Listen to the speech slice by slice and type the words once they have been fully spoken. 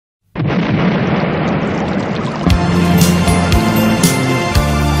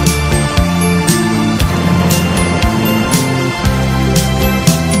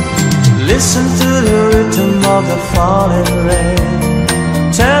Listen to the rhythm of the falling rain,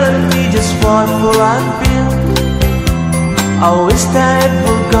 telling me just what fool I've been. I wish that it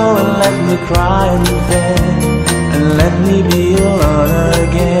would go and let me cry in vain, and let me be alone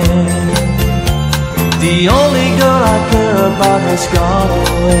again. The only girl I care about has gone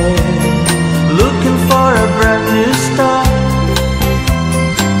away, looking for a brand new start.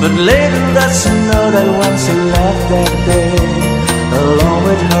 But little does she know that when she left that day, along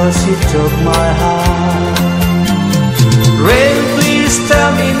with her she took my heart. Rain, please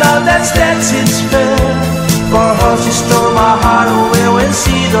tell me now that it's fair. For her she stole my heart away when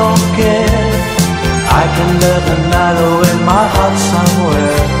she don't care. I can live another in my heart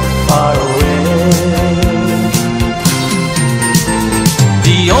somewhere far away.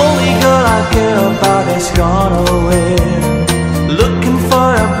 The only girl I care about has gone away, looking for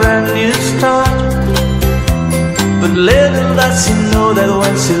a brand new start. But little does she know that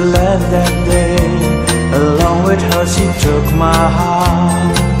when she left that day, along with her she took my heart.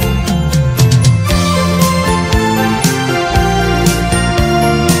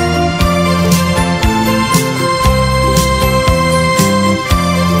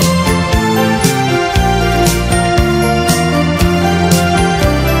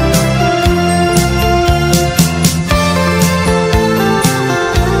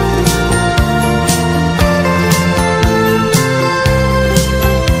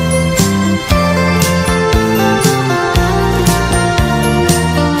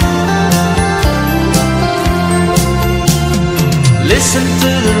 Listen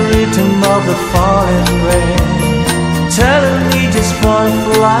to the rhythm of the falling rain, telling me just what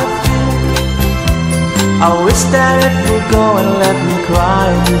fool I've been. I wish that it would go and let me cry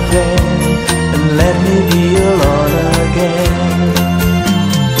in vain, and let me be alone again.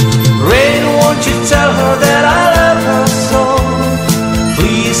 Rain, won't you tell her that I love her so?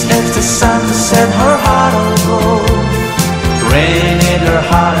 Please ask the sun to set her heart aglow. Rain in her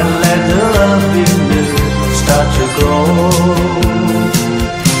heart and let the love be new start to grow.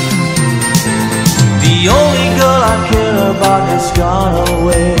 The only girl I care about has gone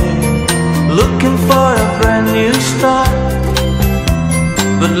away, looking for a brand new start.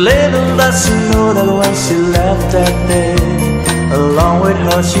 But little does she know that when she left that day, along with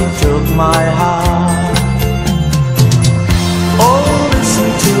her she took my heart. Oh, listen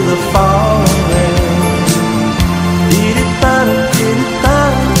to the falling rain, dee-dee-da-da, dee-dee-da-da.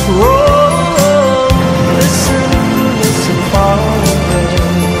 Oh, listen, listen, falling rain.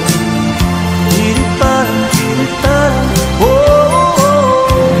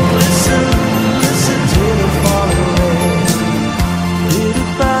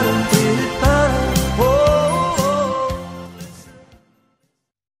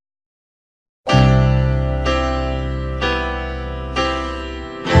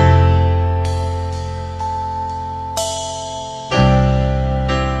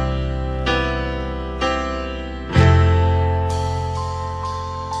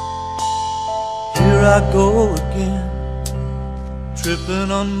 I go again,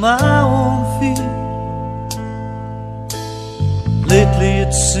 tripping on my own feet. Lately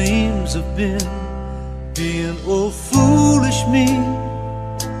it seems I've been being old foolish me.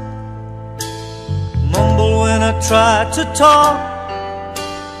 Mumble when I try to talk,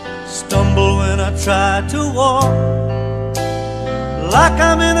 stumble when I try to walk, like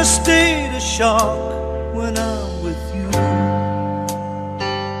I'm in a state of shock when I'm with you.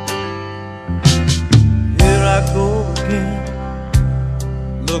 I go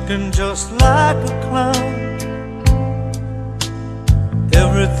again, looking just like a clown.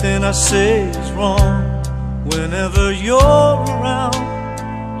 Everything I say is wrong whenever you're around.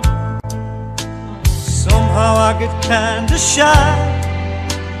 Somehow I get kinda shy,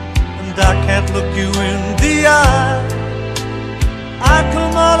 and I can't look you in the eye. I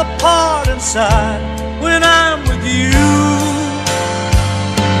come all apart inside when I'm with you.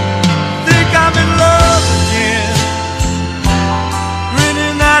 Think I'm in love again,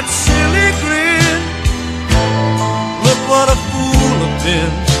 grinning that silly grin. Look what a fool I've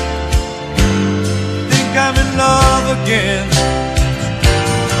been. Think I'm in love again.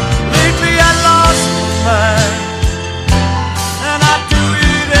 Lately I lost my mind, and I do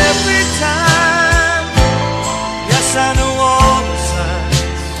it every time. Yes, I know all the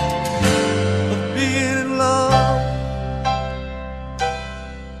signs of being in love.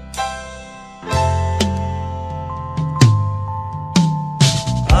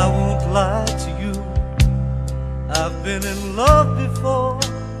 I won't lie to you, I've been in love before,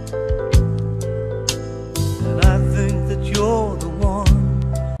 and I think that you're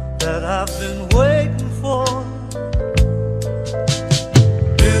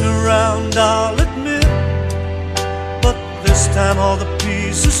the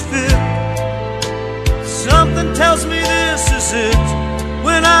pieces fit. Something tells me this is it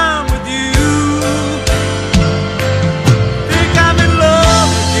when I'm with you. Think I'm in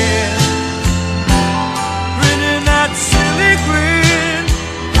love again, grinning that silly grin.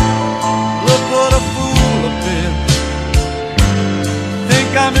 Look what a fool I've been. Think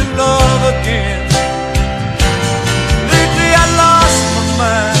I'm in love again. Lately I lost my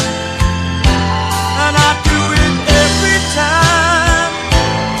mind, and I do it every time.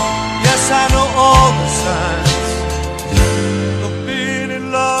 Yes, I know all the signs of being in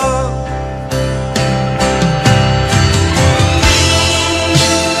love.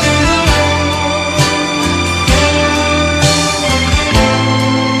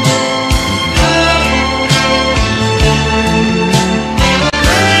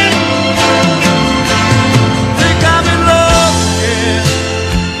 Think I'm in love again,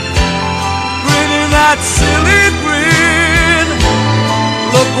 grinning that silly grin.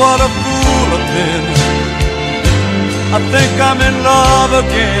 Look what a fool I've been. I think I'm in love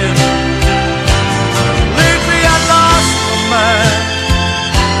again. Lately I lost my mind,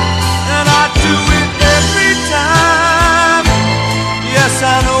 and I do it every time. Yes,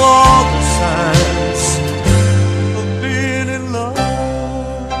 I know all the signs of being in love.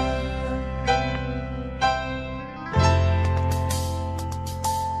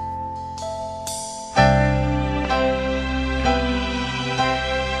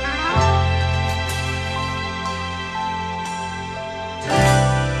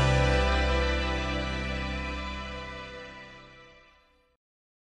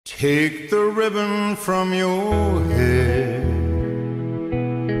 Take the ribbon from your head,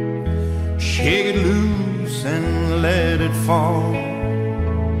 shake it loose and let it fall.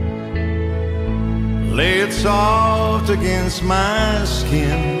 Lay it soft against my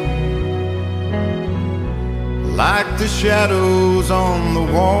skin, like the shadows on the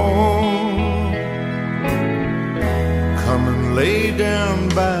wall. Come and lay down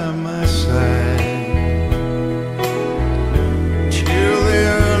by my side till the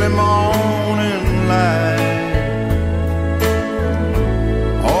early morning light.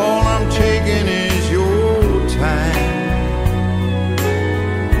 All I'm taking is your time.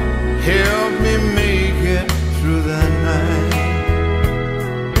 Help me make it through the night.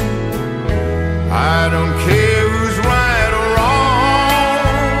 I don't care who's right or wrong,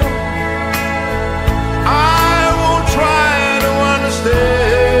 I won't try to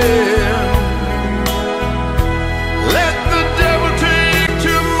understand. Let the devil take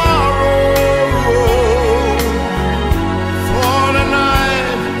tomorrow. For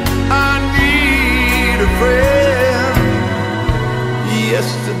tonight I need a friend.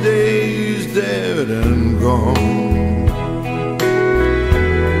 Yesterday's dead and gone,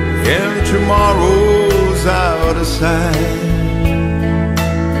 and tomorrow's out of sight.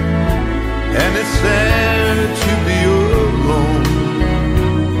 And it's sad to be alone,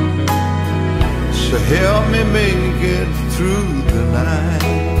 so help me make it through the night.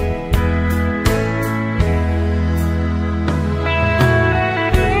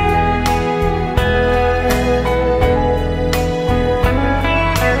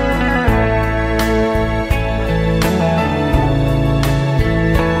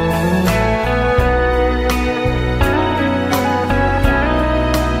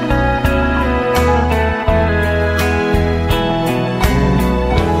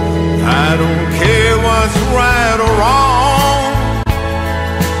 I don't care what's right or wrong,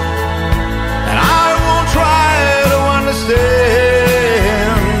 and I won't try to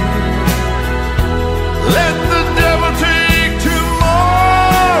understand. Let the devil take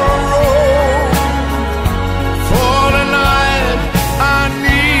tomorrow. For tonight I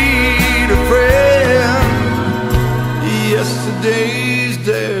need a friend. Yesterday's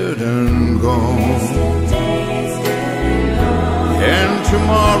dead and gone, and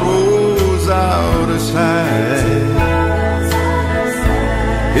tomorrow's out of sight.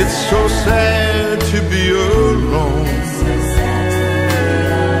 It's so sad to be alone.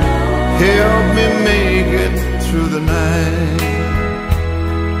 Help me make it through the night.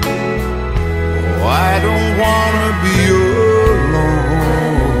 Oh, I don't wanna be alone.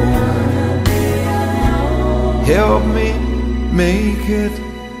 Help me make it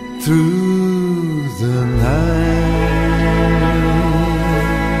through the night.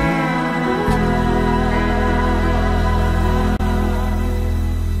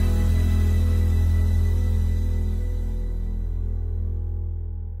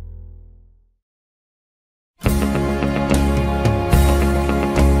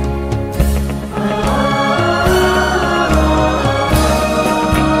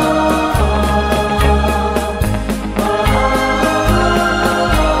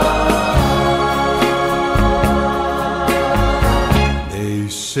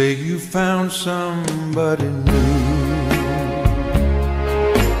 somebody new.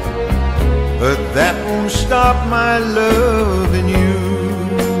 But that won't stop my loving you.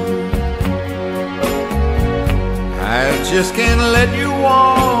 I just can't let you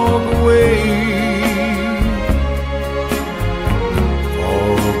walk away.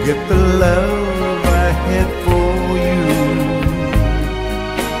 Forget the love I had for you.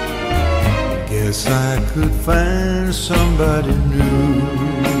 Guess I could find somebody new.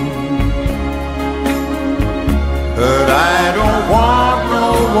 But I don't want no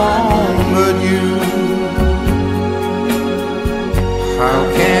one but you. How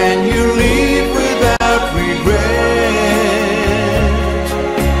can you leave without regret?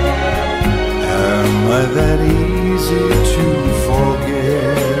 Am I that easy to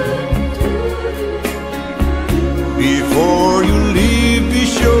forget? Before you leave, be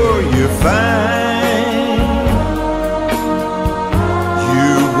sure you're fine.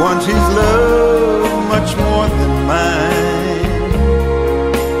 You want his love much more than mine.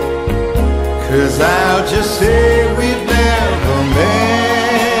 'Cause I'll just say we've never met.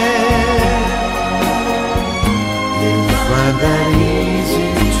 You'll find that easy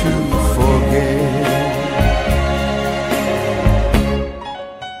to forget.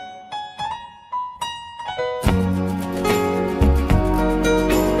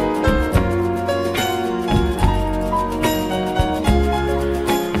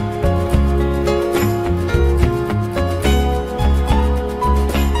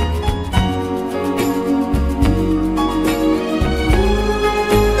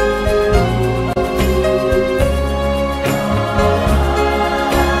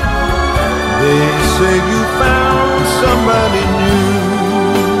 Say you found somebody new,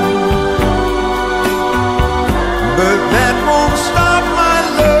 but that won't stop my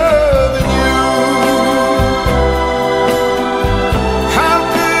loving you. How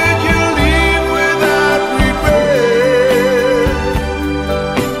could you leave without regret?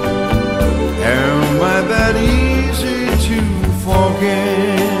 Am I that easy to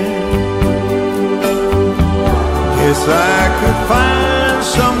forget? Guess I could find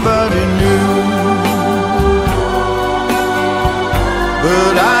somebody new.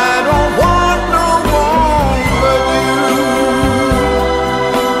 But I don't want no one but you.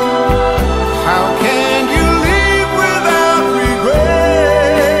 How can you leave without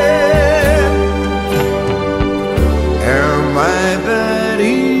regret? Am I that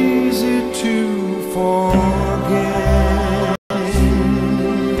easy to forget?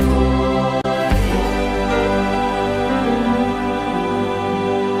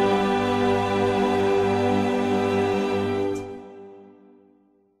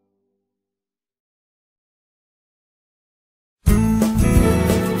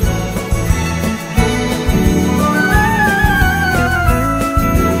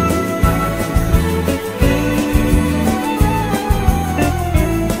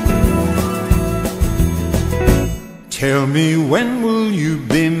 Tell me, when will you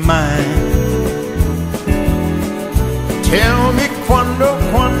be mine? Tell me quando,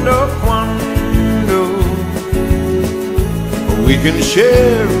 quando, quando we can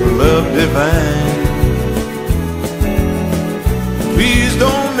share love divine. Please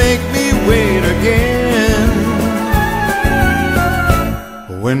don't make me wait again.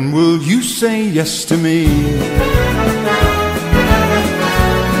 When will you say yes to me?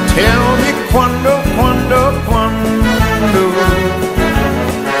 Tell me quando, quando, quando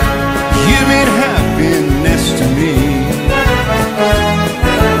you mean happiness to me.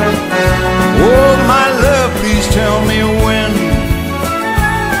 Oh, my love, please tell me when.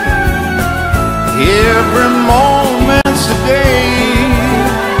 Every moment's a day.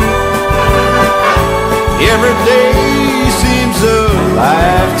 Every day seems a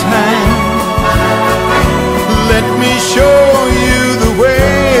lifetime. Let me show you the way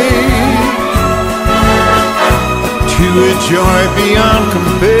to a joy beyond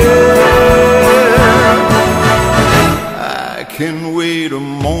compare. I can wait a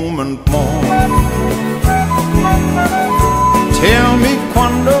moment more. Tell me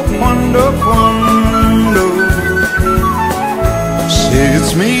quando, quando, quando. Say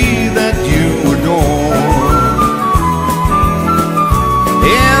it's me that you adore.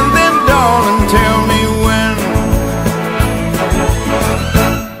 And then, darling, tell me when.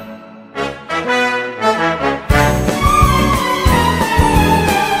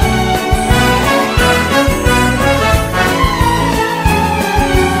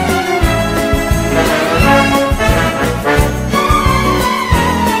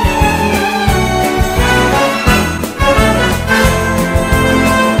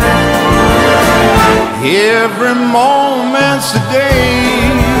 Every moment's a day.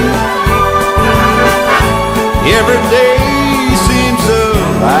 Every day seems a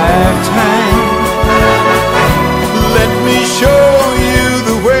lifetime. Let me show you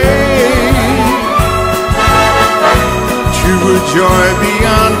the way to a joy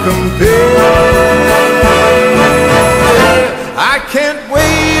beyond compare. I can't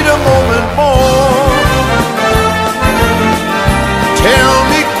wait a moment more. Tell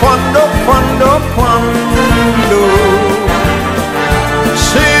me quando, quando, quando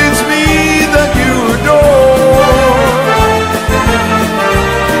sends me that you adore.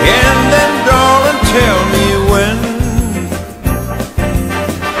 And then darling, tell me when.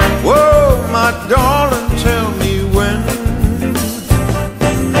 Whoa, my darling, tell me when.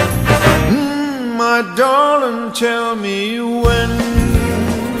 My darling, tell me when.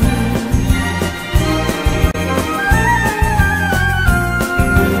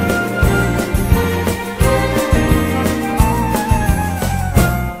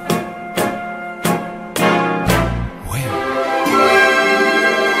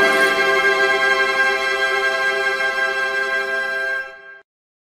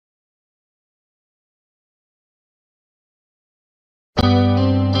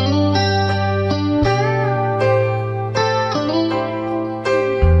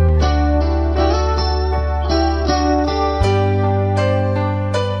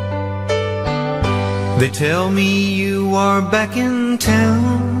 They tell me you are back in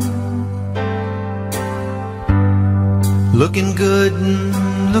town, looking good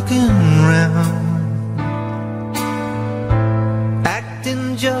and looking round,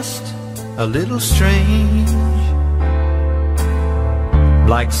 acting just a little strange,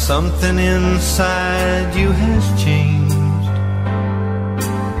 like something inside you has changed.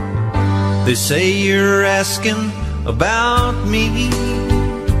 They say you're asking about me.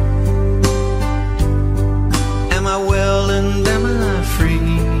 Am I well and am I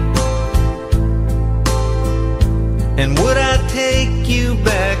free? And would I take you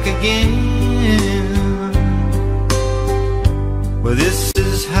back again? Well, this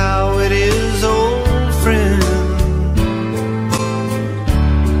is how it is, old friend.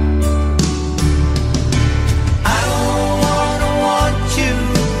 I don't wanna want you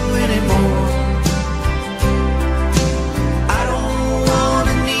anymore. I don't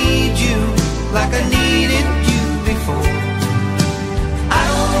wanna need you like I needed you before. I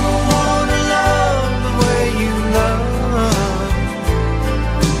don't wanna love the way you love.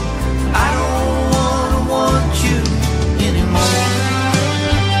 I don't wanna want you anymore.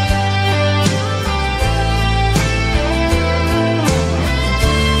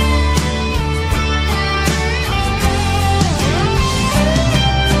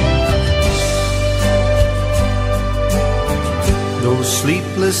 Those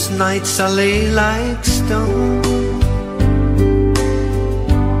sleepless nights I lay like stone,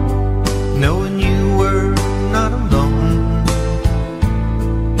 knowing you were not alone,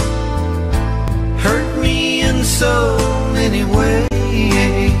 hurt me in so many ways.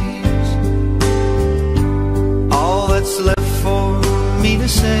 All that's left for me to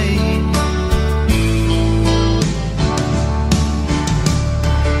say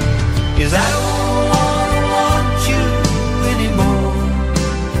is I don't wanna want you anymore.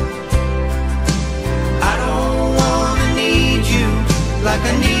 I don't wanna need you like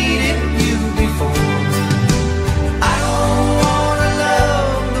I needed you before. I don't wanna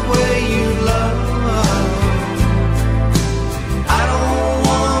love the way you love. I don't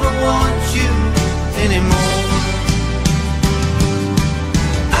wanna want you anymore.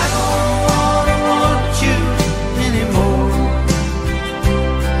 I don't wanna want you anymore.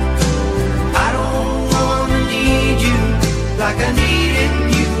 I don't wanna need you like I needed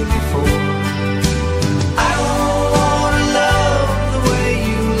you before. I don't wanna love the way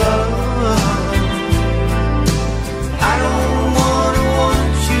you love. I don't wanna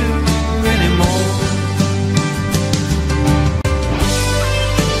want you anymore.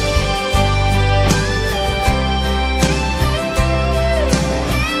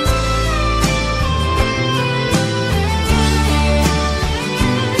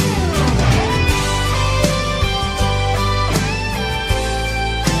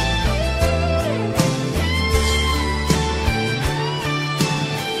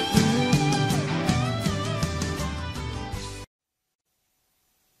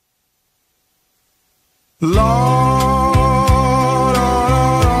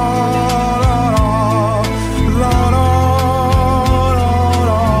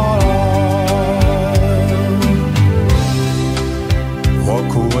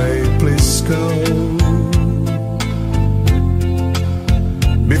 Walk away, please go,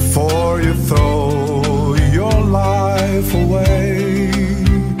 before you throw your life away.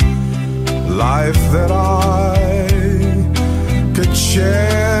 Life that I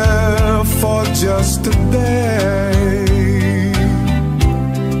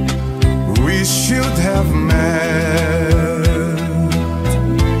have met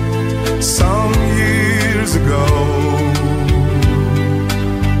some years ago.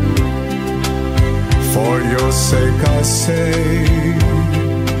 For your sake I say,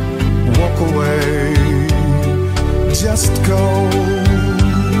 walk away, just go.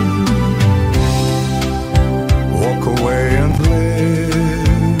 Walk away and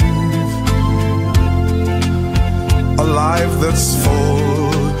live a life that's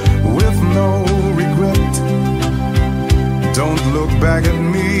full with no regret. Don't look back at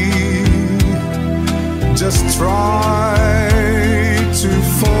me, just try to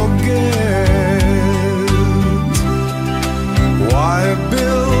forget. Why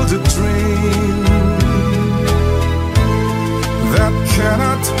build a dream that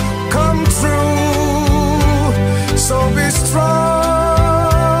cannot come true? So be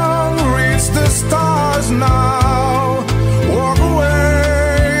strong, reach the stars now. Walk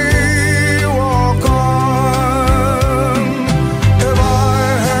away, walk on. If I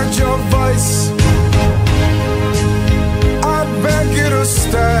heard your voice, I'd beg you to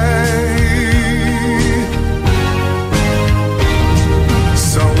stay.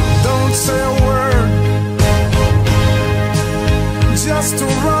 So don't say a word, just to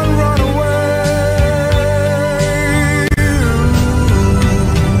run away.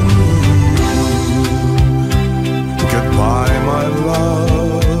 Goodbye, my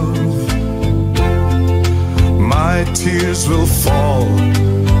love. My tears will fall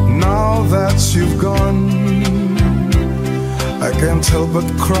now that you've gone. I can't help but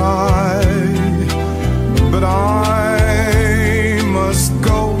cry, but I must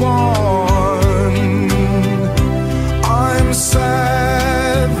go on. I'm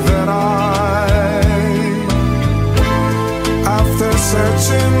sad that after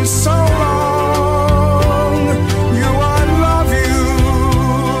searching so long, knew I love you,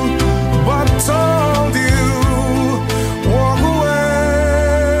 but told you, walk away,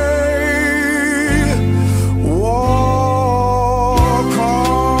 walk on,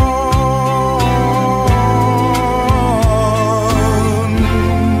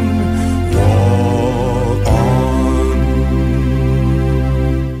 walk on.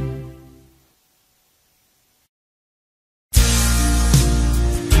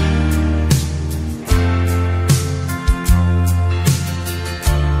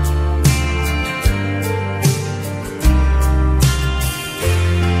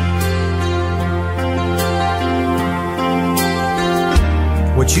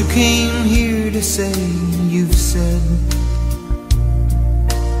 What you came here to say, you've said.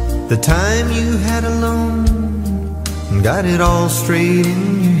 The time you had alone and got it all straight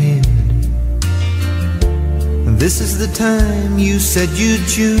in your head. This is the time you said you'd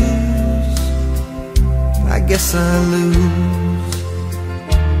choose. I guess I lose.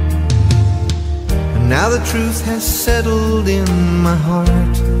 And now the truth has settled in my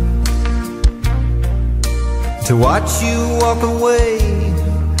heart. To watch you walk away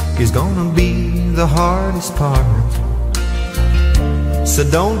is gonna be the hardest part. So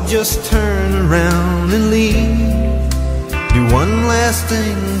don't just turn around and leave. Do one last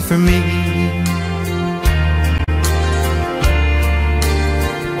thing for me.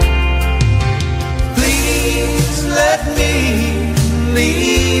 Please let me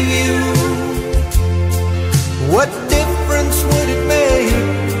leave you. What difference would it make?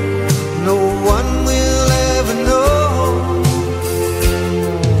 No one will ever know.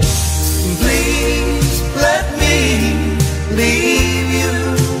 Please let me leave you.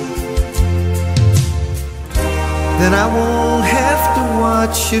 Then I won't have to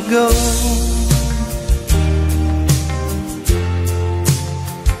watch you go.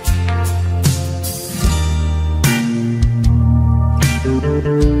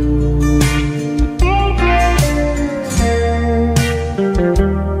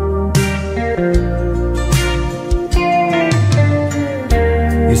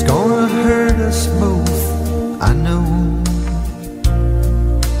 It's gonna hurt us both, I know.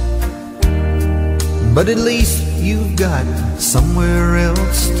 But at least you've got somewhere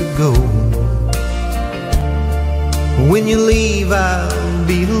else to go. When you leave, I'll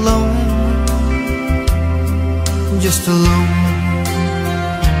be alone, just alone.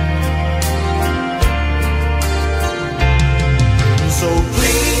 So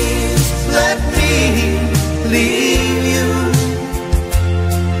please let me leave you.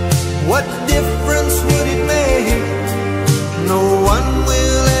 What difference would it make? No one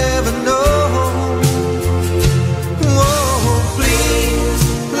will ever know. Oh, please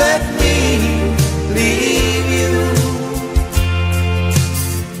let me leave you.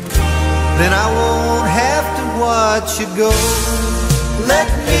 Then I won't have to watch you go.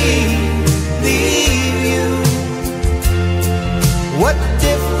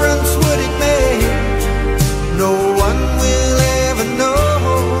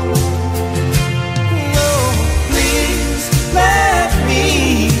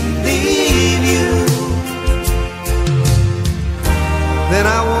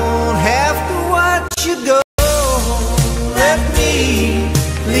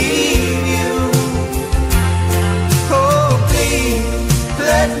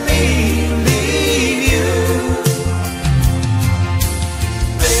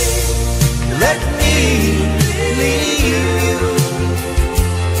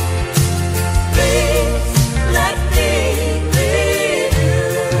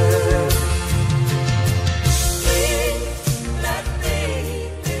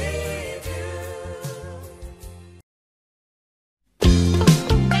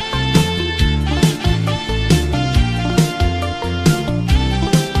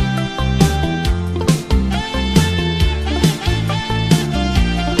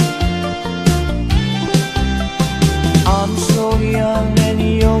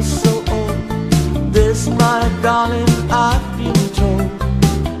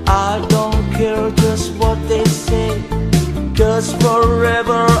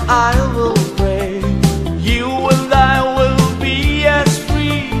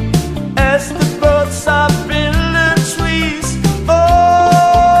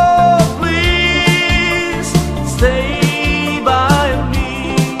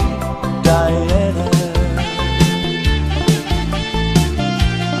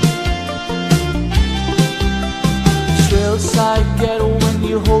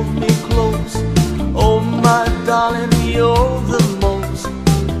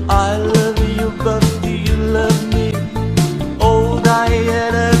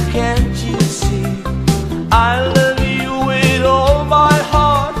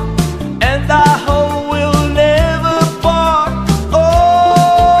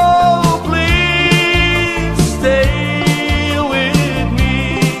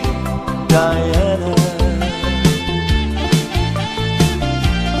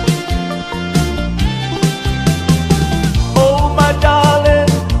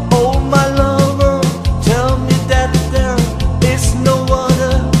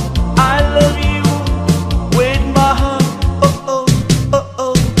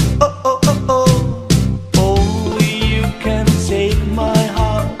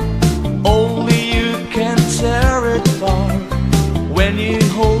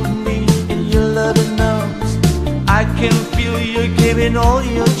 in all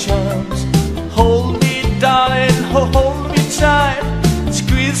your charms. Hold me, darling, hold me tight.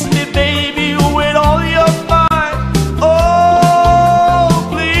 Squeeze me, baby, with all your might. Oh,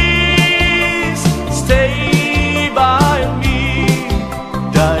 please stay by me,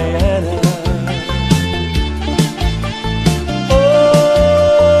 Diana.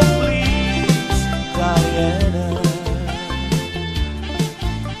 Oh, please, Diana.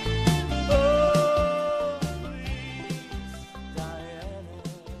 Oh, please, Diana.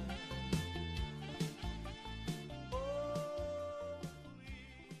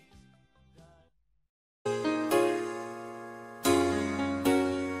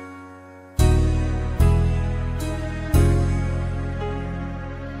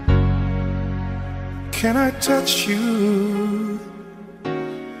 Can I touch you?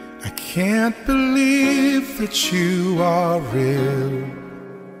 I can't believe that you are real.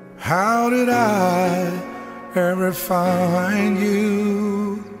 How did I ever find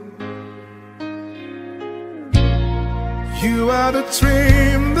you? You are the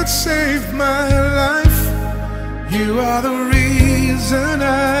dream that saved my life. You are the reason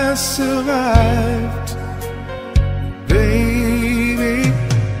I survived. Baby,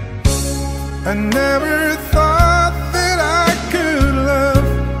 I never thought that I could love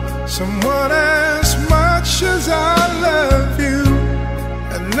someone as much as I love you.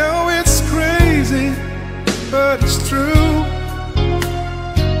 I know it's crazy, but it's true.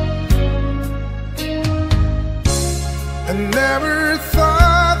 I never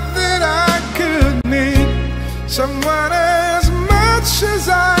thought that I could need someone as much as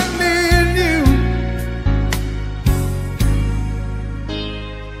I need you.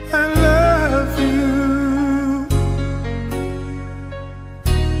 I love you.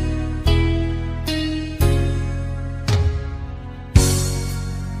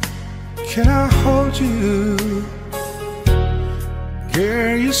 Can I hold you?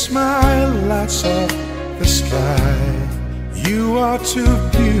 Girl, your smile lights up the sky. You are too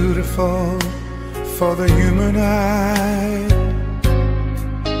beautiful for the human eye.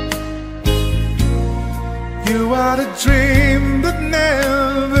 You are the dream that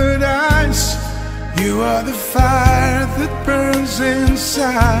never dies. You are the fire that burns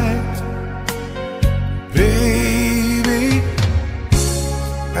inside. Baby,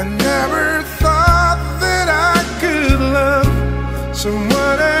 I never thought that I could love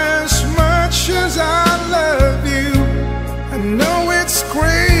someone as much as I love you. I know it's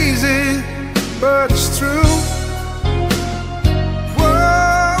crazy, but it's true.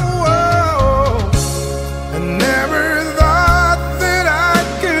 Whoa, whoa. I never thought that I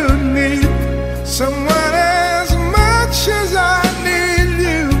could need someone as much as I need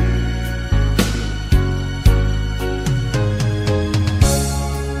you.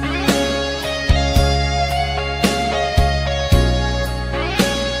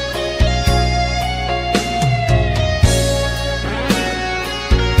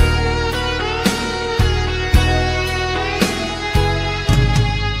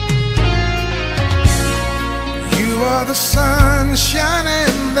 The sunshine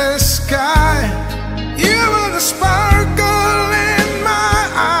in the sky. You are the sparkle in my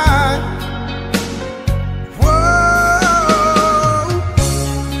eye. Whoa,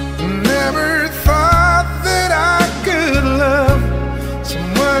 never thought that I could love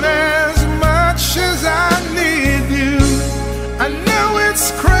someone as much as I need you. I know it's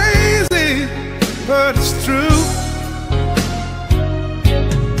crazy, but it's true.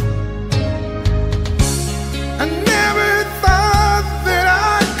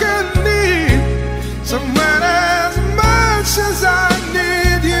 Someone as much as I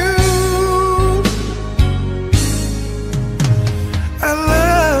need you. I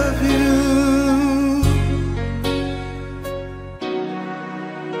love you.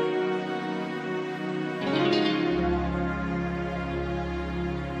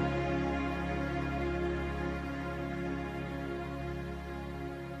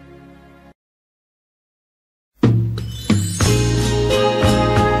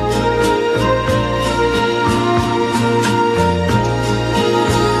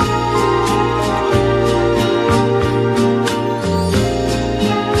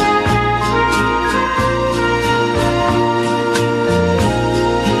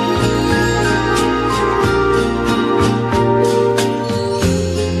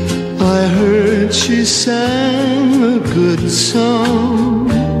 She sang a good song.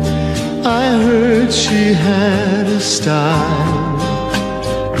 I heard she had a style,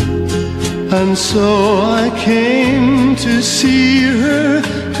 and so I came to see her,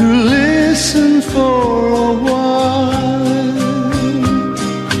 to listen for a while.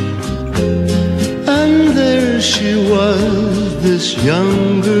 And there she was, this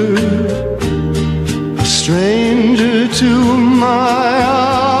younger, a stranger to my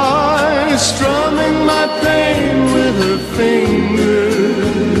eyes, strumming my pain with her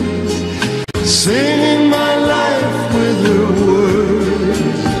fingers, singing my life with her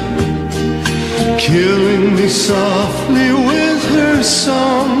words, killing me softly with her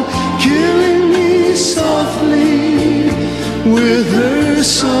song, killing me softly with her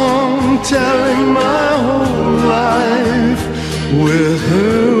song, telling my whole life with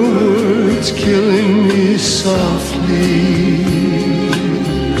her words, killing me softly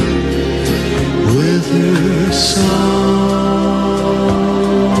with her song.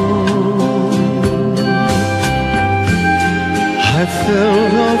 I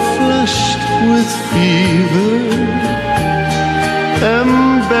felt all flushed with fever,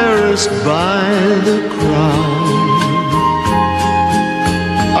 embarrassed by the crowd.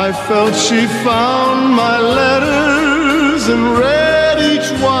 I felt she found my letters and read each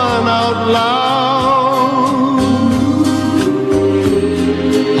one out loud.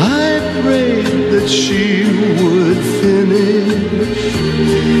 I prayed that she would finish,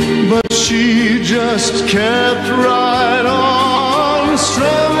 but she just kept right on,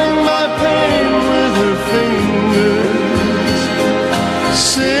 strumming my pain with her fingers,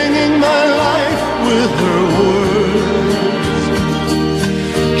 singing my life with her words,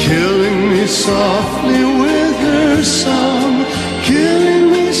 killing me softly with her song, killing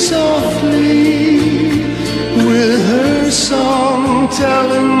me softly with her song,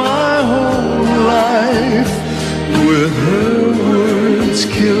 telling my whole life with her words,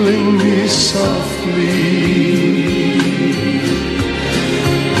 killing me softly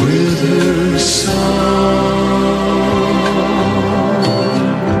with her song.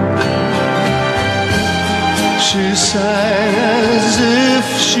 She sang as if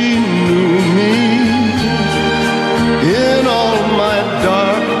she knew me in all my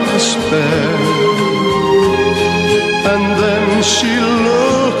dark despair, and then she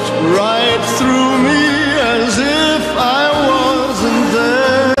looked right through me as if I wasn't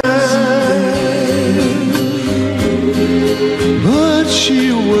there. But she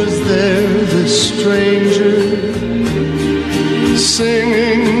was there, the stranger,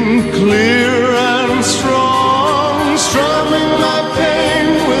 singing clear and strong, strumming my pain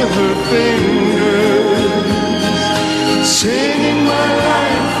with her fingers, singing my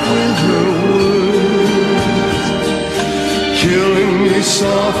life with her words, killing me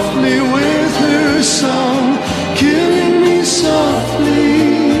softly with her song, killing me softly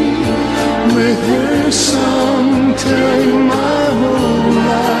with her song, telling my whole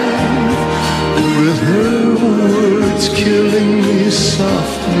life with her words, killing me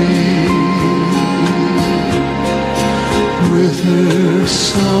softly with her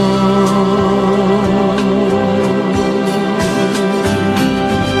song.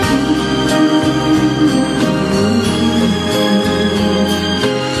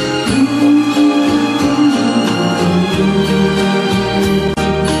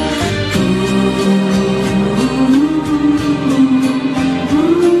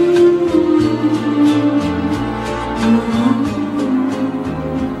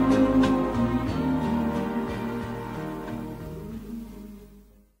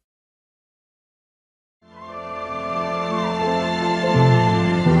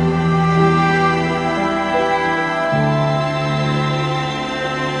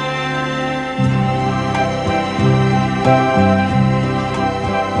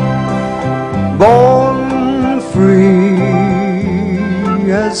 Born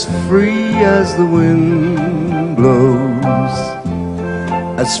free as the wind blows,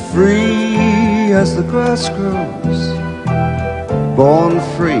 as free as the grass grows, born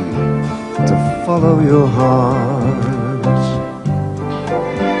free to follow your heart.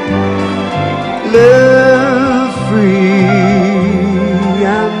 Live free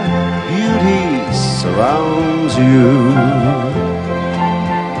and beauty surrounds you.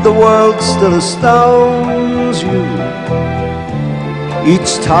 The world still astounds you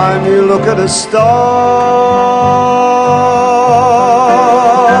each time you look at a star.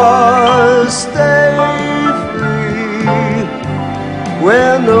 Stay free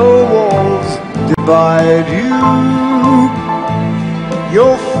where no walls divide you.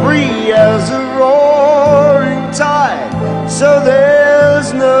 You're free as a roaring tide, so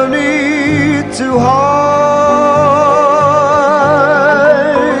there's no need to hide.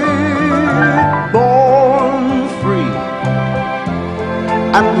 Born free,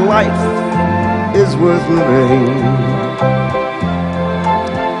 and life is worth living,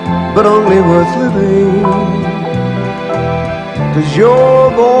 but only worth living 'cause you're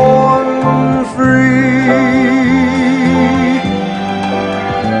born free.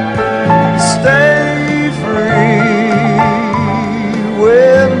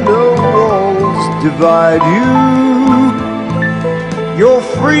 divide you. You're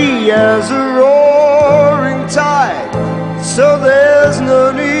free as a roaring tide, so there's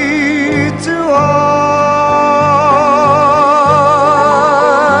no need to hide.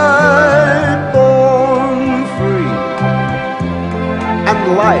 Born free, and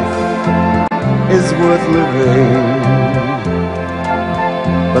life is worth living,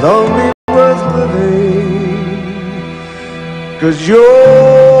 but only worth living 'cause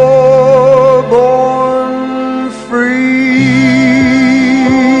you're born free.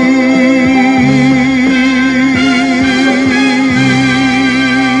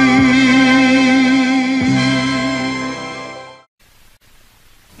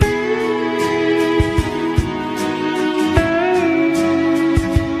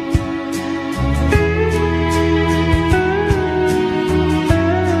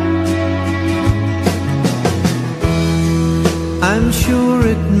 I'm sure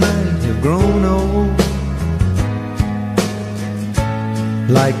it might have grown old,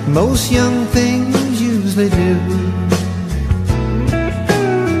 like most young things usually do,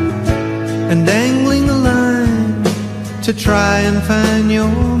 and dangling a line to try and find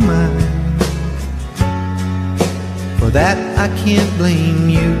your mind. For that I can't blame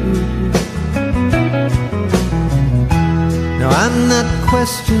you. Now I'm not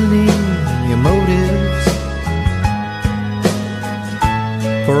questioning your motives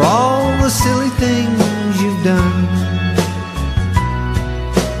for all the silly things you've done,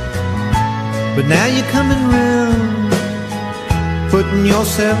 but now you're coming round, putting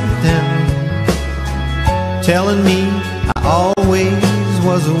yourself down, telling me I always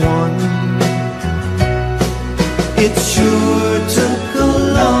was the one. It sure took a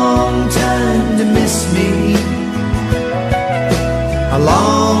long time to miss me, a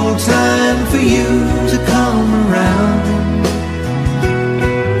long time for you to come around,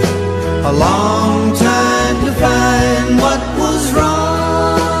 a long time to find what was wrong.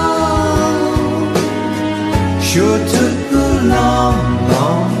 Sure took a long,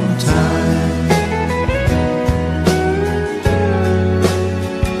 long time.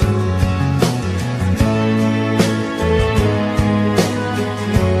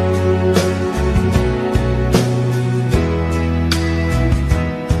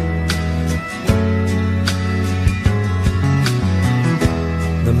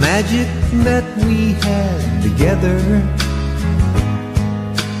 The magic that we had together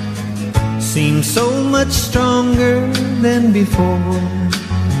seems so much stronger than before.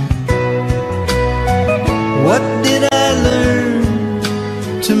 What did I learn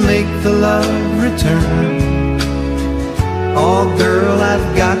to make the love return? Oh girl, I've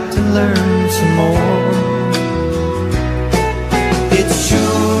got to learn some more. It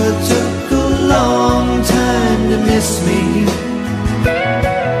sure took a long time to miss me,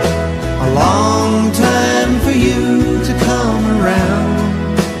 a long time for you to come around,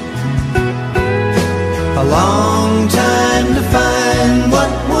 a long time to find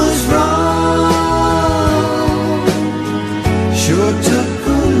what was wrong. Sure took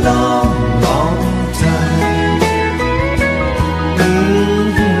a long, long time.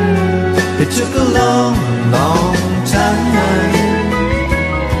 It took a long, long time.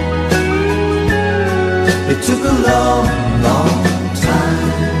 It took a long, long time.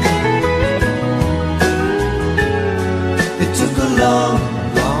 It took a long,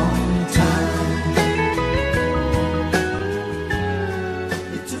 long time.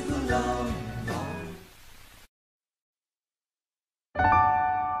 It took a long, long time.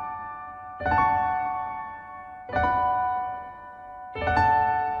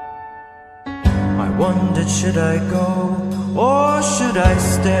 I wondered, should I go or should I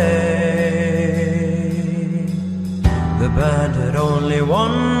stay? The band had only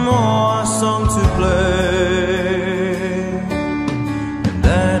one more song to play, and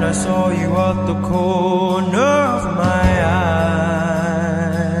then I saw you at the corner of my eye.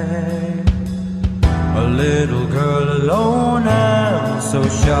 A little girl alone and so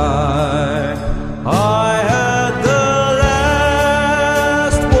shy. I had the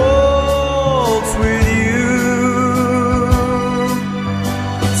last waltz with you.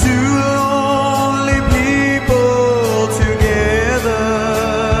 Two lonely people together.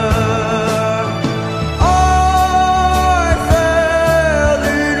 I fell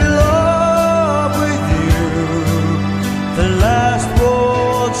in love with you. The last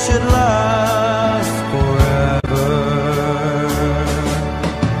waltz should last forever.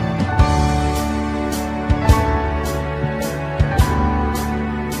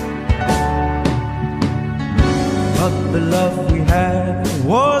 But the love we had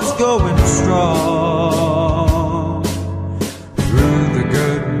was going strong. Through the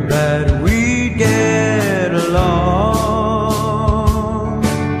good and bad we'd get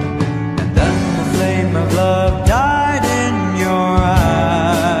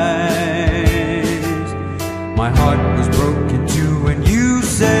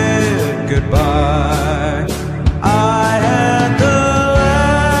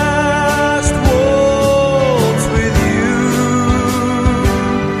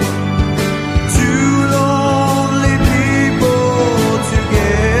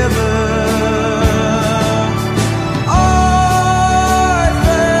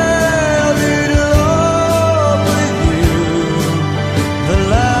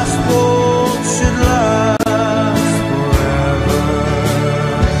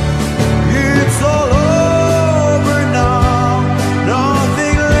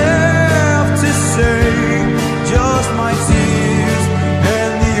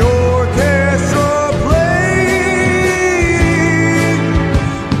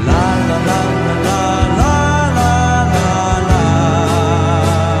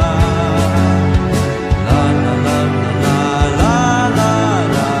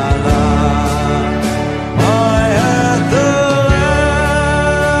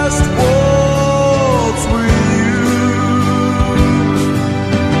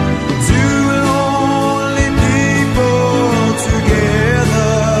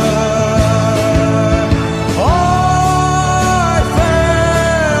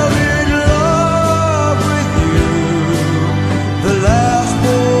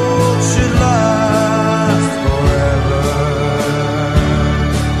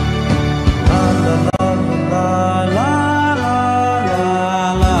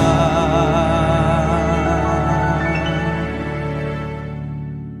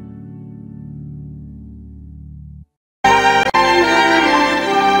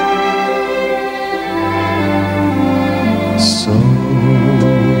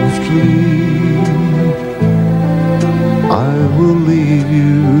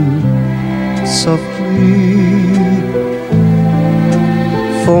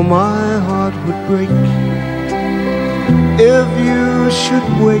for my heart would break if you should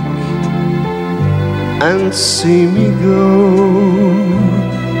wake and see me go.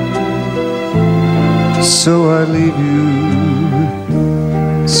 So I leave you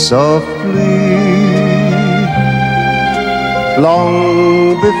softly,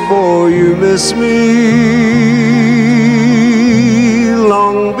 long before you miss me,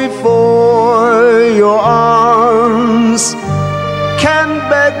 long before your arms can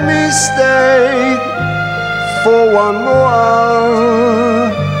beg me stay for one more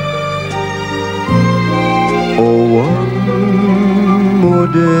hour or one more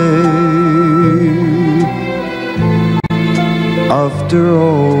day. After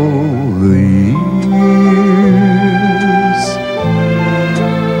all the years,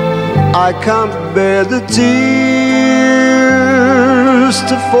 I can't bear the tears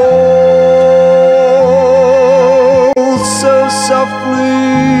to fall so softly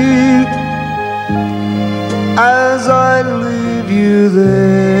as I leave you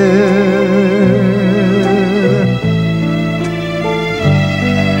there.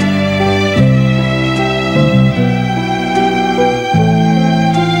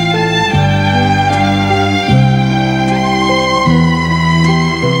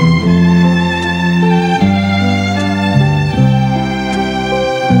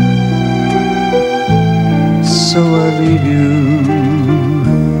 So I leave you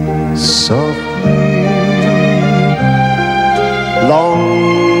softly, long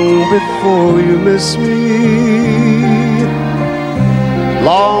before you miss me,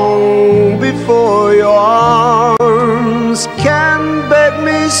 long before your arms can beg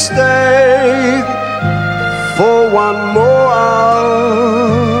me stay for one more hour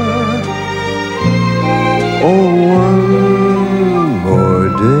or one more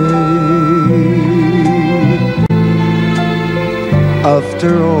day.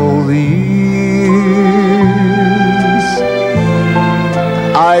 After all the years,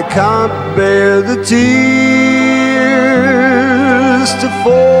 I can't bear the tears to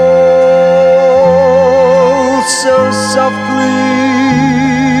fall so softly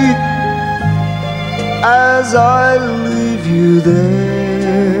as I leave you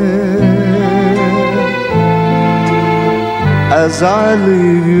there, as I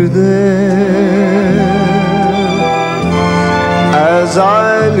leave you there, as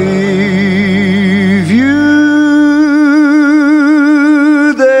I leave you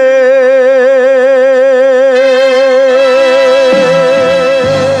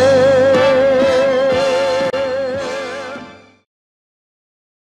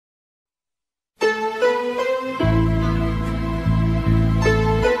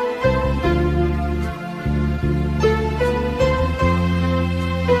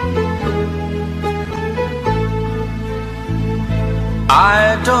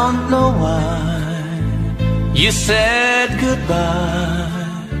I don't know why you said goodbye.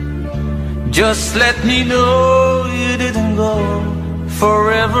 Just let me know you didn't go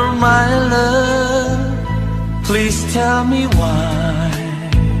forever, my love. Please tell me why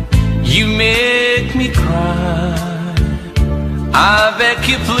you make me cry. I beg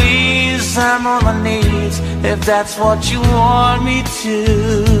you please, I'm on my knees if that's what you want me to.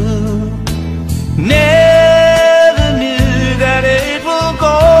 Never knew that it will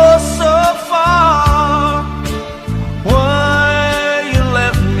go so far. Why you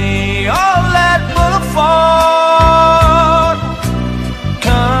left me all that but apart?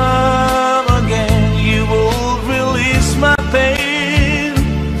 Come again, you will release my pain,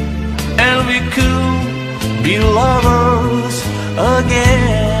 and we could be lovers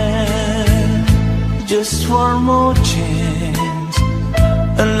again. Just one more chance,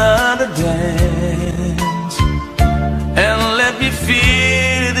 another dance, and let me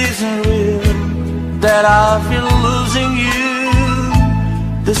feel it isn't real, that I've been losing you.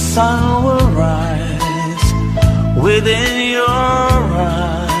 The sun will rise within your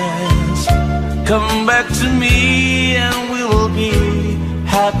eyes. Come back to me and we will be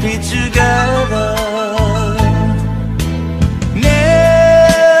happy together.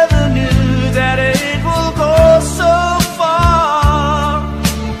 Never knew that it will go so far.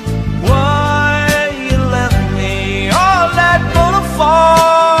 Why you left me all that but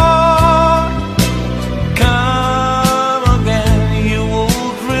apart? Come again, you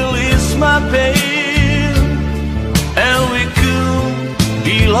won't release my pain, and we could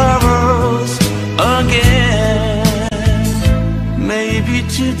be lovers again. Maybe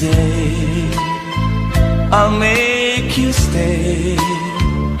today I'll make you stay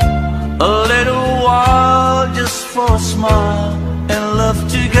a little while, just for a smile and love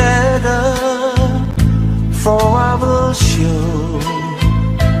together. For I will show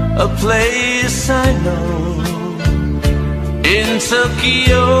a place I know, in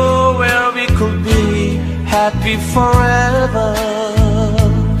Tokyo where we could be happy forever.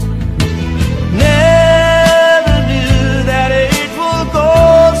 Never knew that it would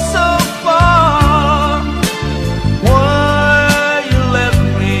go so far. Why you left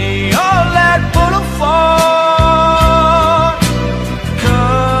me all that put apart?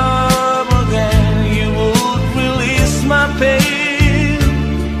 Come again, you would release my pain,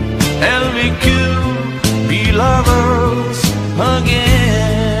 and we could be lovers again.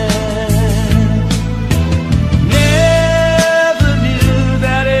 Never knew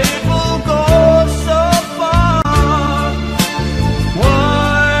that it would go so far.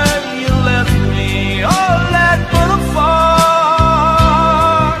 Why you left me all that put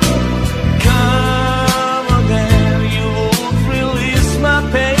apart? Come again, you would release my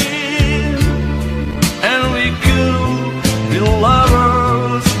pain, and we could be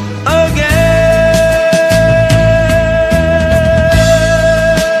lovers again.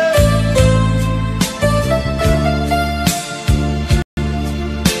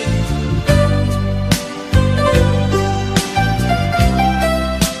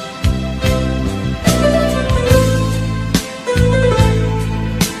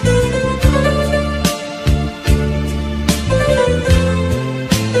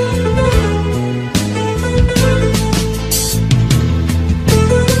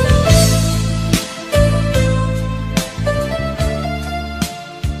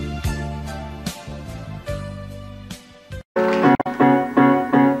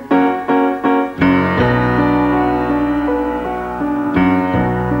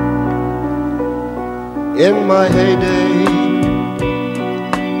 In my heyday,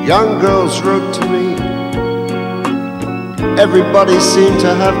 young girls wrote to me. Everybody seemed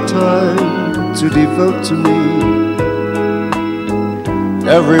to have time to devote to me.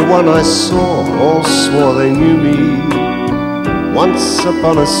 Everyone I saw all swore they knew me once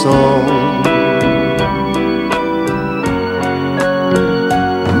upon a song.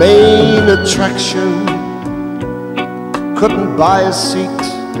 Main attraction, couldn't buy a seat.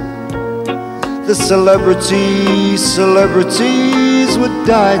 The celebrities would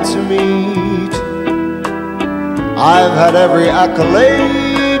die to meet. I've had every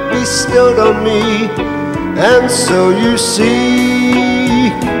accolade bestowed on me, and so you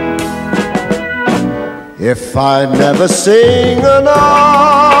see, if I never sing another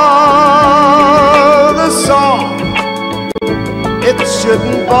song, it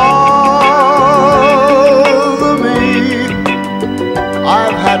shouldn't bother me.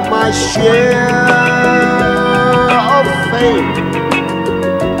 I've had my share of fame,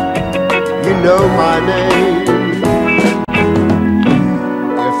 you know my name.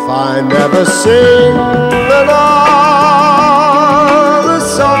 If I never sing another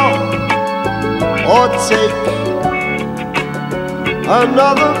song, or take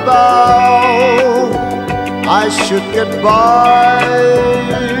another bow, I should get by,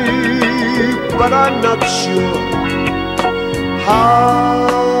 but I'm not sure how.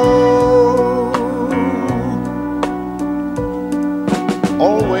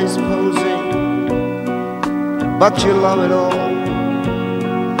 Always posing, but you love it all.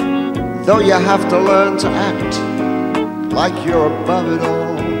 Though you have to learn to act like you're above it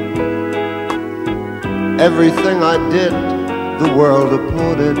all. Everything I did, the world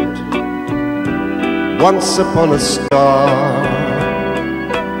applauded once upon a star.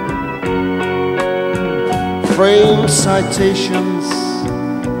 Frame citations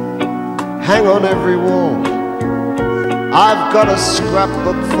hang on every wall. I've got a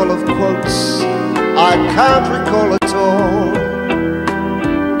scrapbook full of quotes I can't recall at all.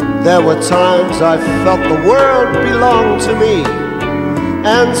 There were times I felt the world belonged to me,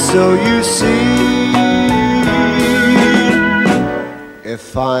 and so you see,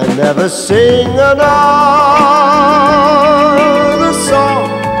 if I never sing another song,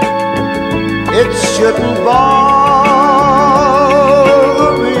 it shouldn't bother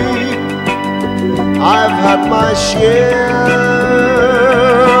me. I've had my share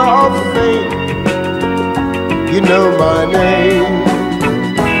of fame, you know my name.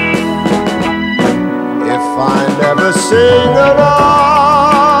 If I never sing another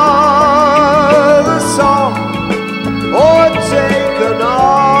song, or take another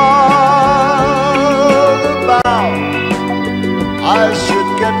bow, I should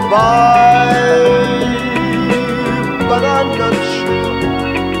get by, but I'm not sure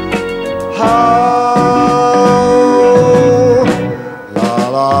how. La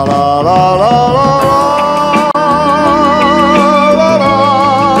la la la la la la.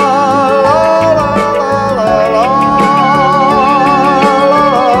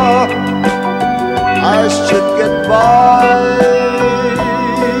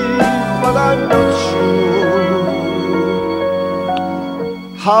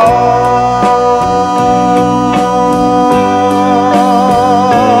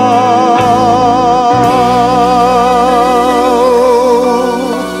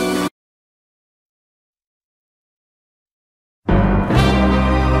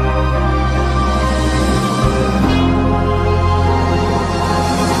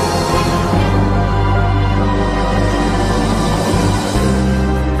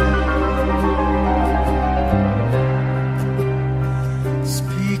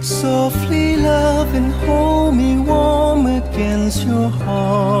 Softly, love, and hold me warm against your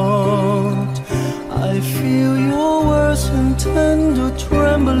heart. I feel your words and tender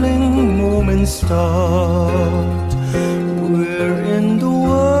trembling moments start. We're in the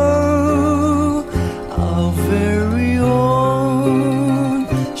world, our very own,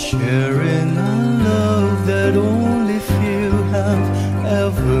 sharing a love that only few have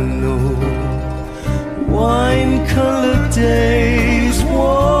ever known. Wine-colored days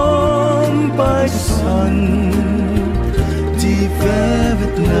warmed by the sun, deep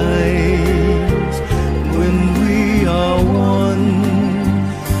velvet nights when we are one.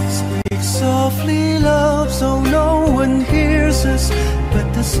 Speak softly, love, so no one hears us but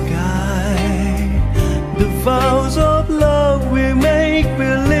the sky. The vows of love we make, we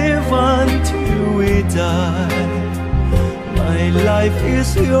live until we die. My life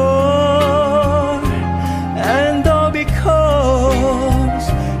is yours, and all because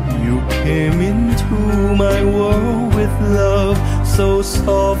you came into my world with love, so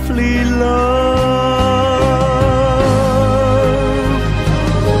softly, love.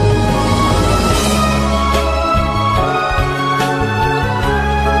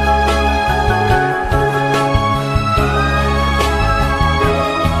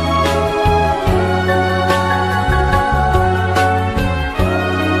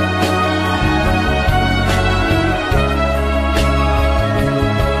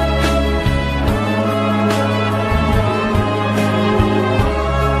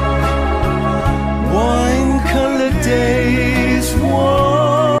 Days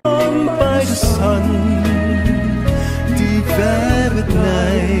warmed by the sun, deep velvet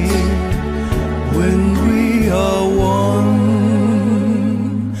night when we are one.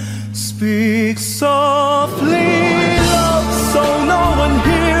 Speak softly, love, so no one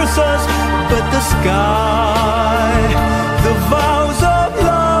hears us but the sky. The vows of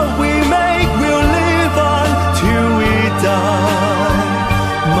love we make, we'll live on till we die.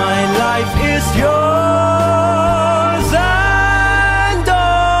 My life is yours,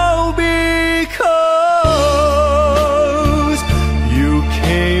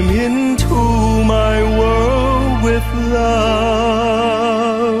 love,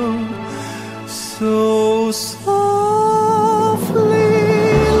 so softly,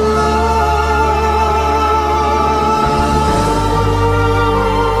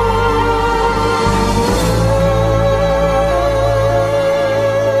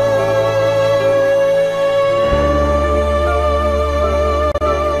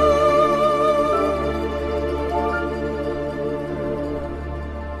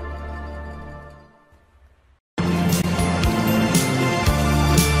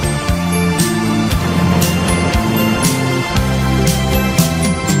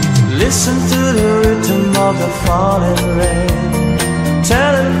 listen to the rhythm of the falling rain,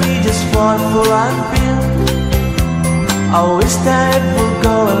 telling me just what fool I've been. I wish that it would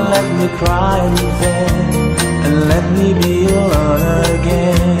go and let me cry in vain, and let me be alone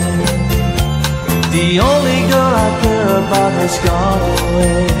again. The only girl I care about has gone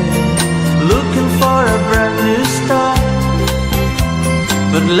away, looking for a brand new start.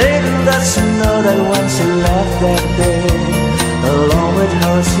 But later that's to know that when she left that day, along with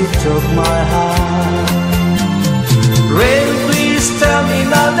her she took my heart. Rain, please tell me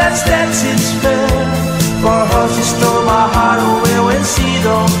now that's it's fair, for her she stole my heart away when she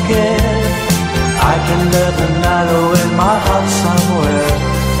don't care. I can live another in my heart somewhere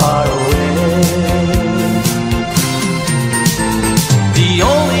far away. The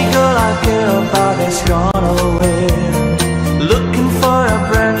only girl I care about has gone away, looking for a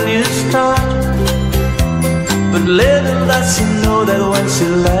brand new start. But little does she know that when she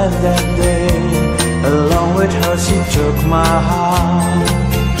left that day, along with her she took my heart.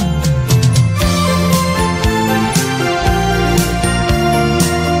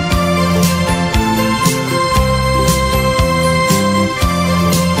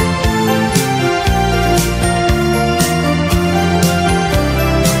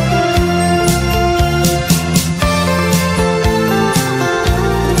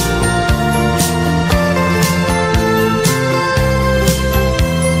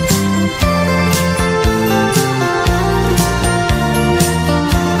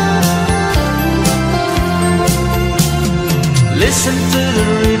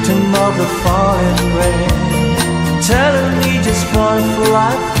 the falling rain, telling me just wonderful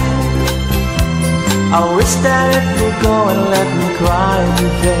I feel. I wish that it would go and let me cry in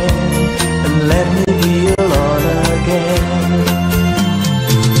vain, and let me be alone again.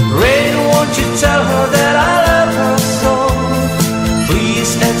 Rain, won't you tell her that I love her so?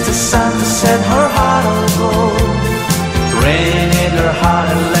 Please ask the sun to set her heart on gold. Rain in her heart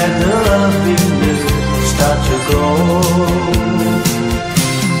and let the love be new start to grow.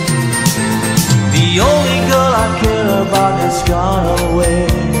 The only girl I care about has gone away,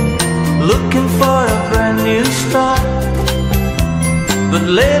 looking for a brand new start. But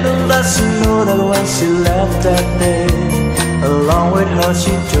little does she know that when she left that day, along with her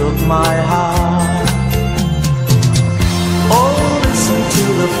she took my heart. Oh, listen to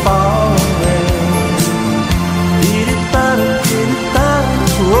the falling rain, beat-it-bada, beat-it-bada.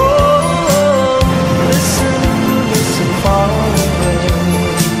 Oh, listen, listen, falling rain,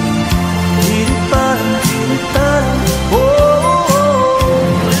 beat-it-bada, beat-it-bada. Oh,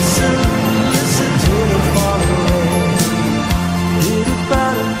 listen, listen to the falling rain,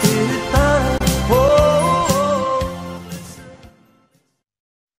 beat-it-bada, beat-it-bada. Oh, listen.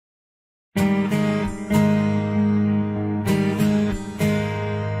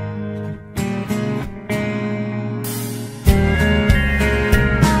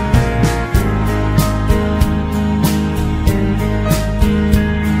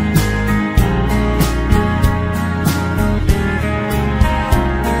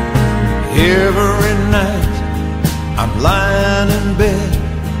 Every night I'm lying in bed,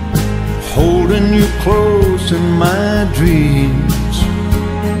 holding you close in my dreams,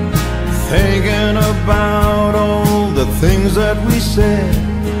 thinking about all the things that we said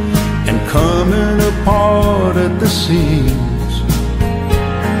and coming apart at the seams.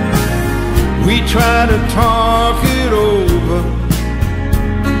 We try to talk it over,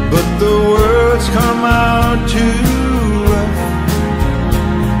 but the words come out too rough.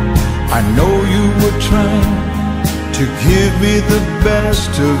 I know you were trying to give me the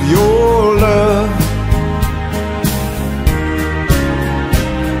best of your love.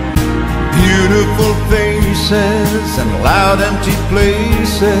 Beautiful faces and loud empty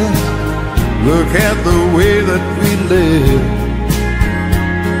places, look at the way that we live,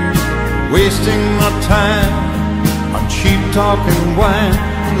 wasting our time on cheap talk and wine,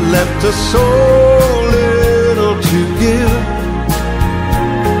 left us so little to give.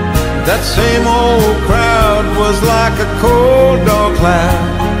 That same old crowd was like a cold dark cloud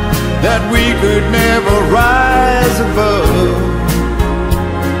that we could never rise above.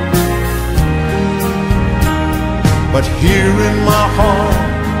 But here in my heart,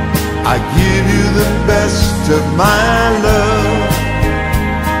 I give you the best of my love.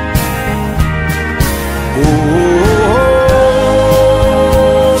 Oh,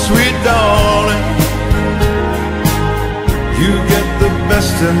 sweet darling, you get the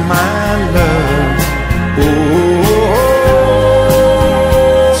best of my love. Oh,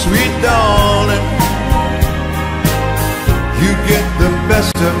 sweet darling, you get the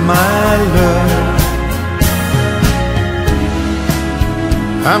best of my love.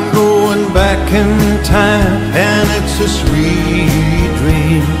 I'm going back in time, and it's a sweet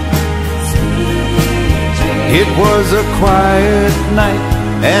dream. It was a quiet night,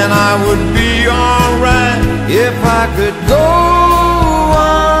 and I would be alright if I could go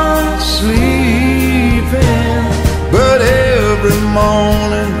on sleeping. But every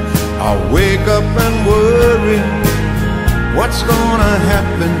morning I wake up and worry, what's gonna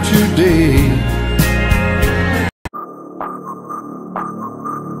happen today?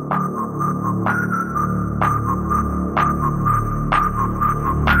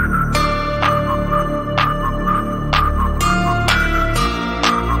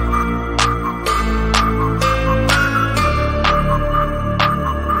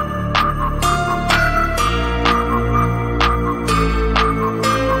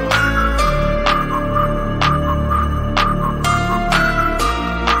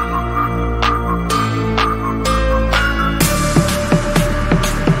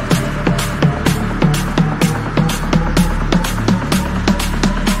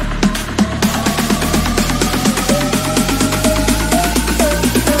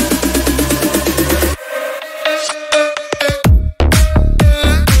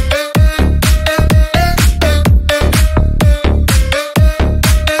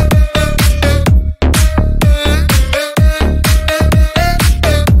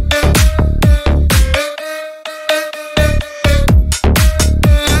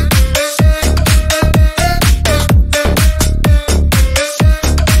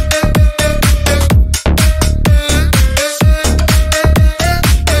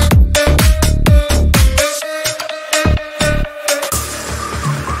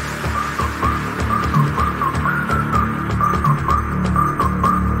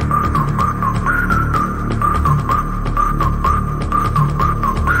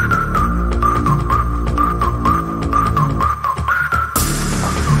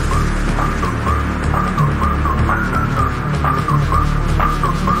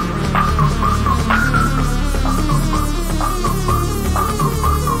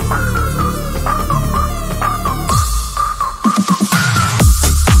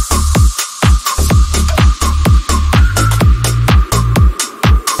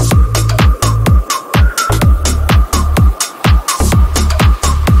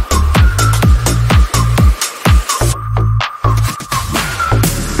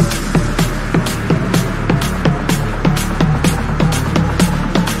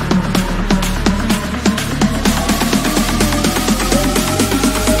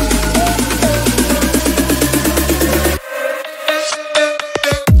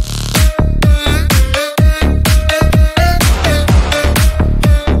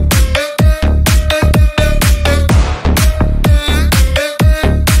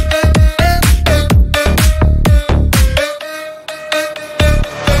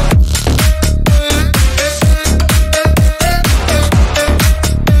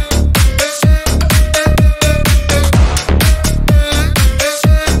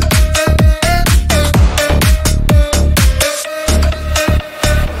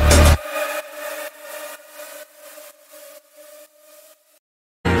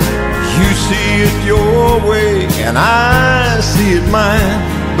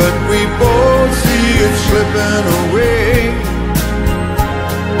 but we both see it slipping away.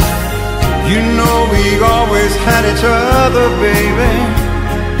 You know we always had each other, baby.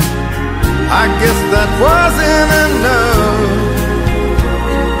 I guess that wasn't enough.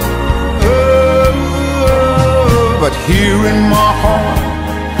 Oh, but here in my heart,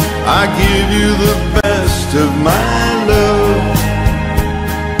 I give you the best of my love.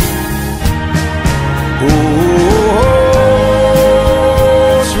 Oh,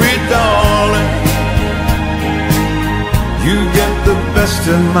 sweet darling, you get the best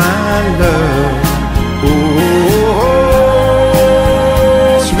of my love. Oh,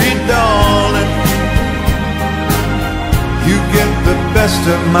 sweet darling, you get the best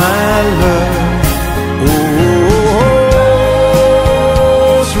of my love. Oh,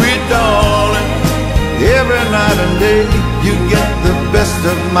 sweet darling, every night and day you get the best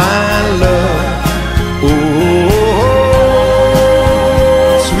of my love. Oh,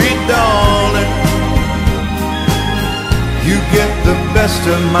 sweet darling, you get the best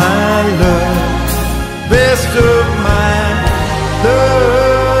of my love, best of my love.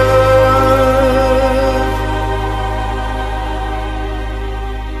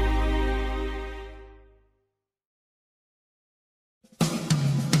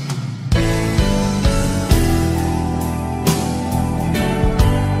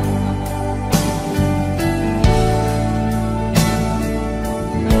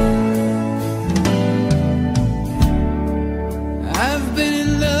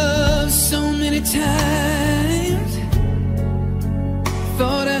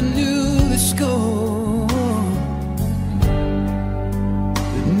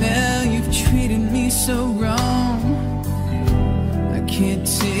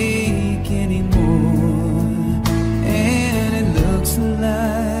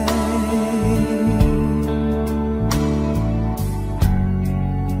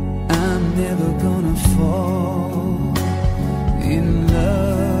 No, I'm never gonna fall.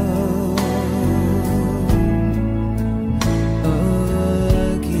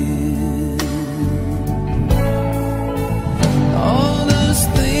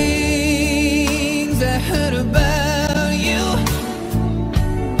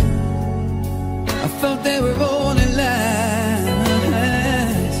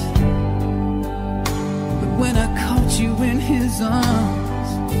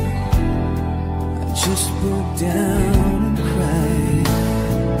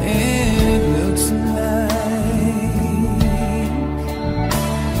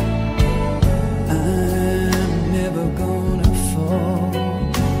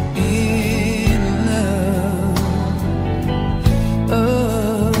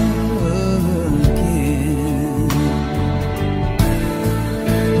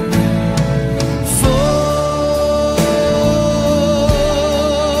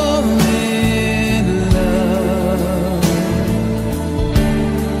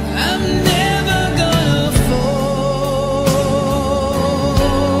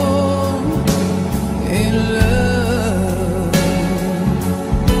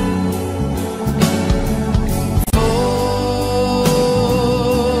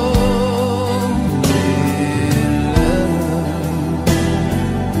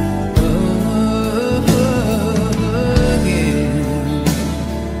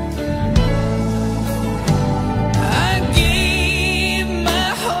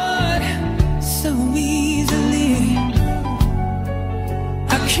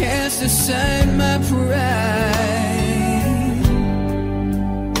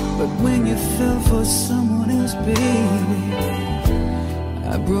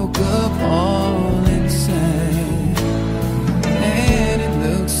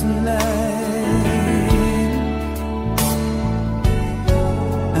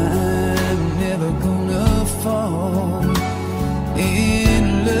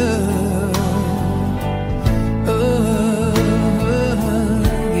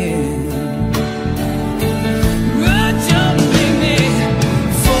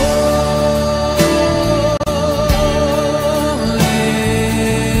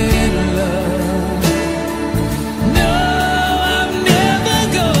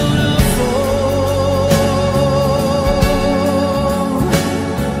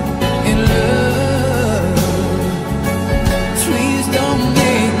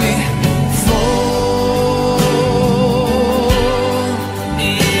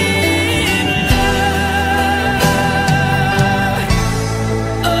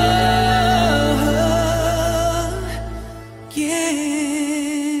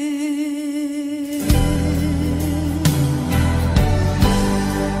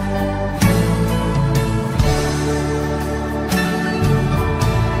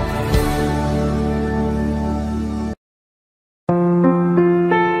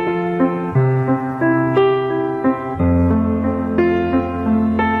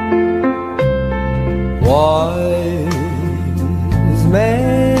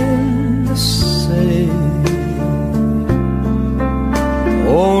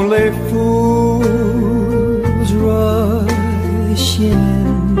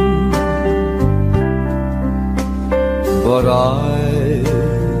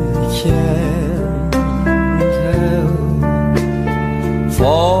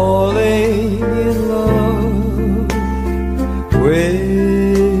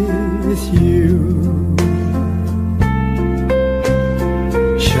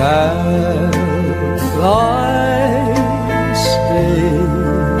 Shall I stay?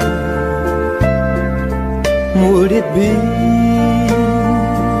 Would it be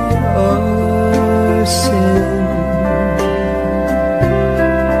a sin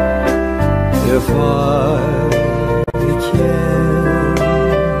if I can't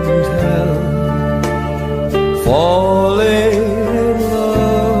help falling in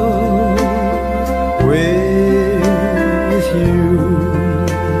love with you?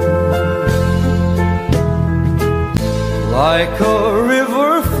 Like a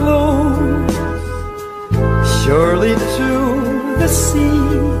river flows surely to the sea,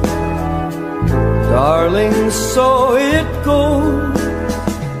 darling, so it goes.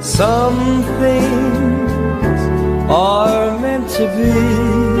 Some things are meant to be.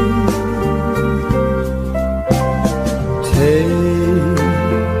 Take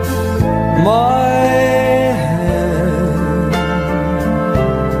my hand,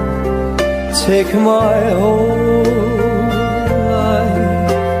 take my whole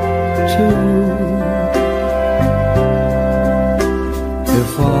life too.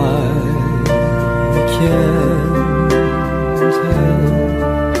 If I can't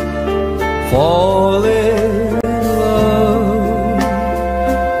help fall in love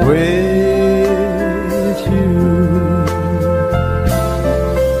with you.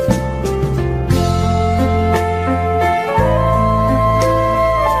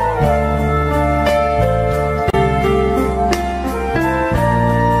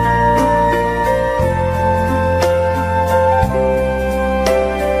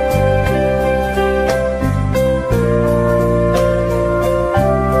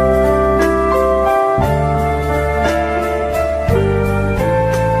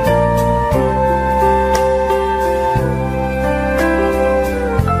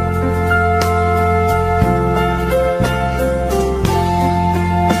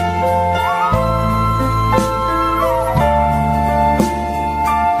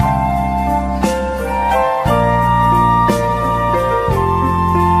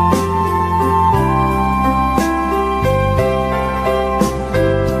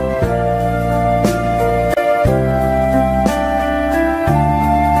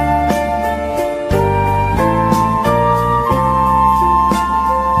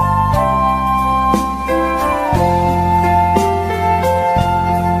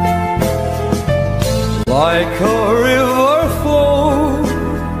 Like a river flows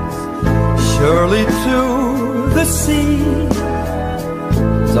surely to the sea,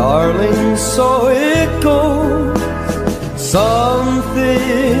 darling, so it goes. Some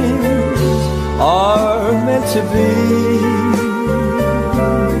things are meant to be.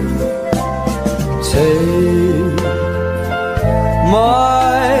 Take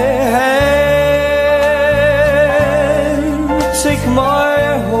my hand, take my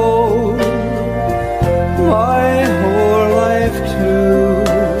whole